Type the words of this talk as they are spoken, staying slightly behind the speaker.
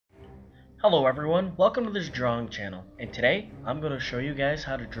Hello everyone, welcome to this drawing channel, and today I'm going to show you guys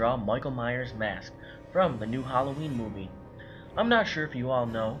how to draw Michael Myers' mask from the new Halloween movie. I'm not sure if you all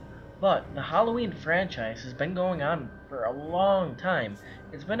know, but the Halloween franchise has been going on for a long time.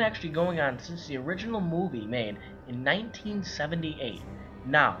 It's been actually going on since the original movie made in 1978.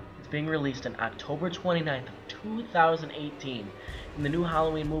 Now, it's being released on October 29th of 2018, and the new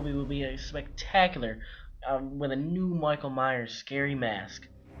Halloween movie will be spectacular with a new Michael Myers scary mask.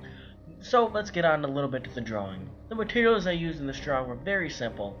 So let's get on a little bit to the drawing. The materials I used in this drawing were very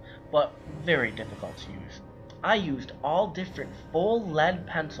simple, but very difficult to use. I used all different full lead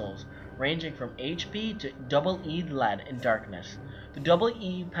pencils ranging from HB to double E lead in darkness. The double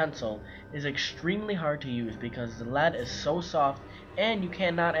E pencil is extremely hard to use because the lead is so soft and you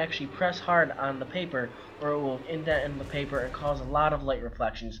cannot actually press hard on the paper or it will indent in the paper and cause a lot of light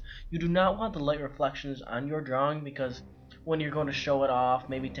reflections. You do not want the light reflections on your drawing because when you're going to show it off,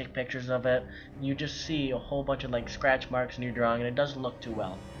 maybe take pictures of it, you just see a whole bunch of like scratch marks in your drawing and it doesn't look too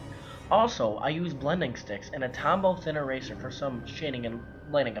well. Also, I use blending sticks and a Tombow thin eraser for some shading and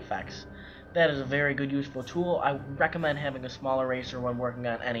lighting effects. That is a very good useful tool. I recommend having a small eraser when working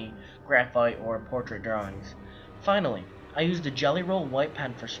on any graphite or portrait drawings. Finally, I used a JellyRoll White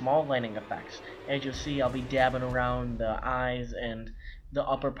Pen for small lighting effects. As you'll see, I'll be dabbing around the eyes and the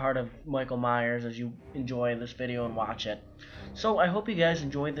upper part of Michael Myers as you enjoy this video and watch it. So I hope you guys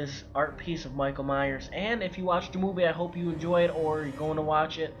enjoyed this art piece of Michael Myers, and if you watched the movie, I hope you enjoy it or you're going to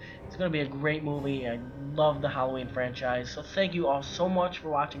watch it. It's going to be a great movie. I love the Halloween franchise, so thank you all so much for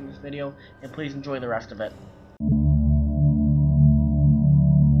watching this video, and please enjoy the rest of it.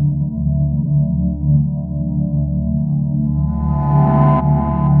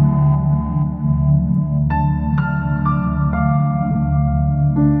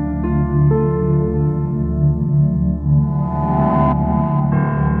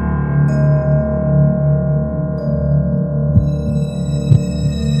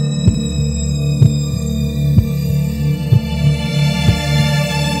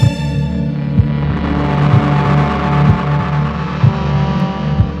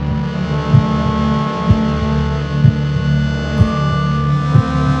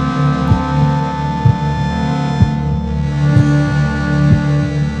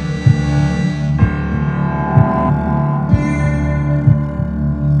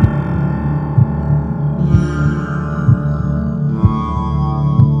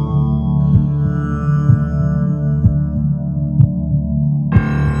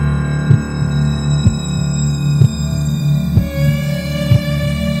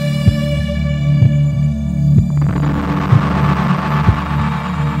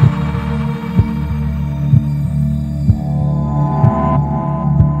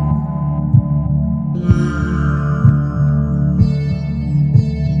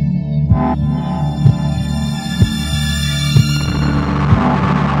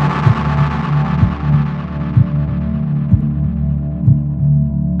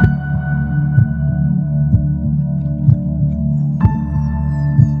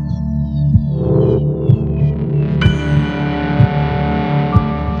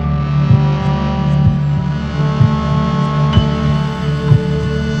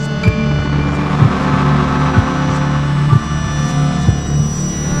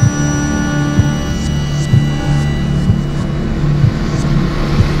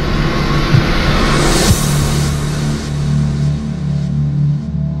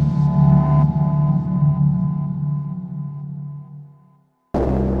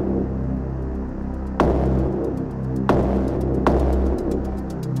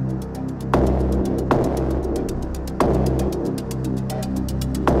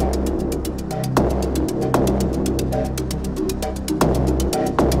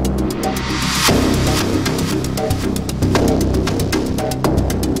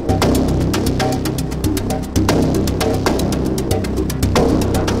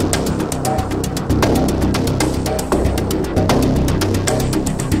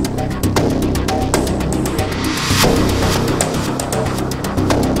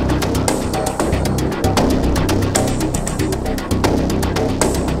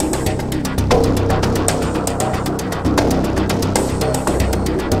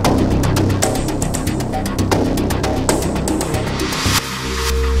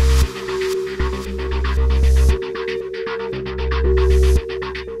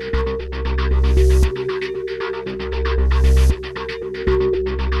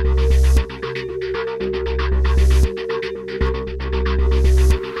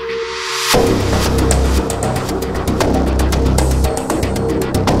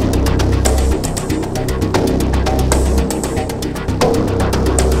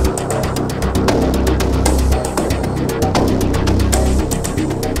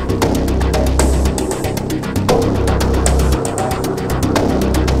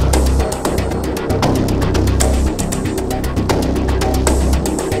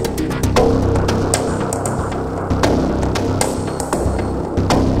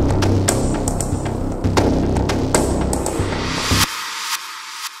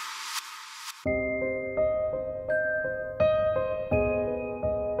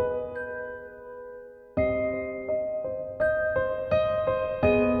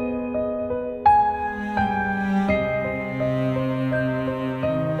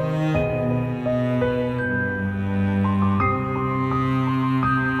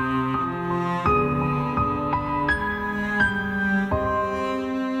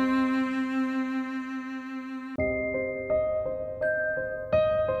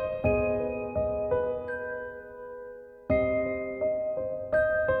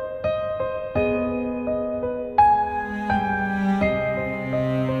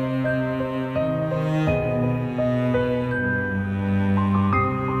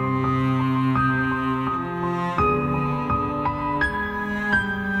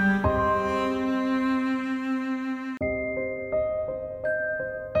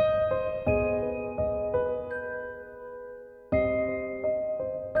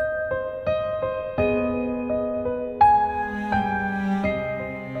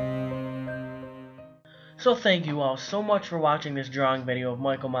 So thank you all so much for watching this drawing video of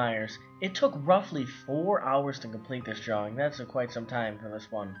Michael Myers. It took roughly 4 hours to complete this drawing. That's quite some time for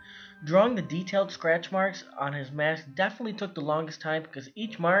this one. Drawing the detailed scratch marks on his mask definitely took the longest time because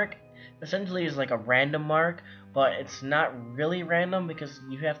each mark essentially is like a random mark, but it's not really random because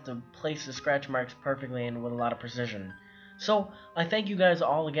you have to place the scratch marks perfectly and with a lot of precision. So, I thank you guys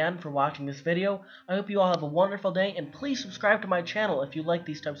all again for watching this video. I hope you all have a wonderful day, and please subscribe to my channel if you like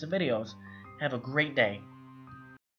these types of videos. Have a great day.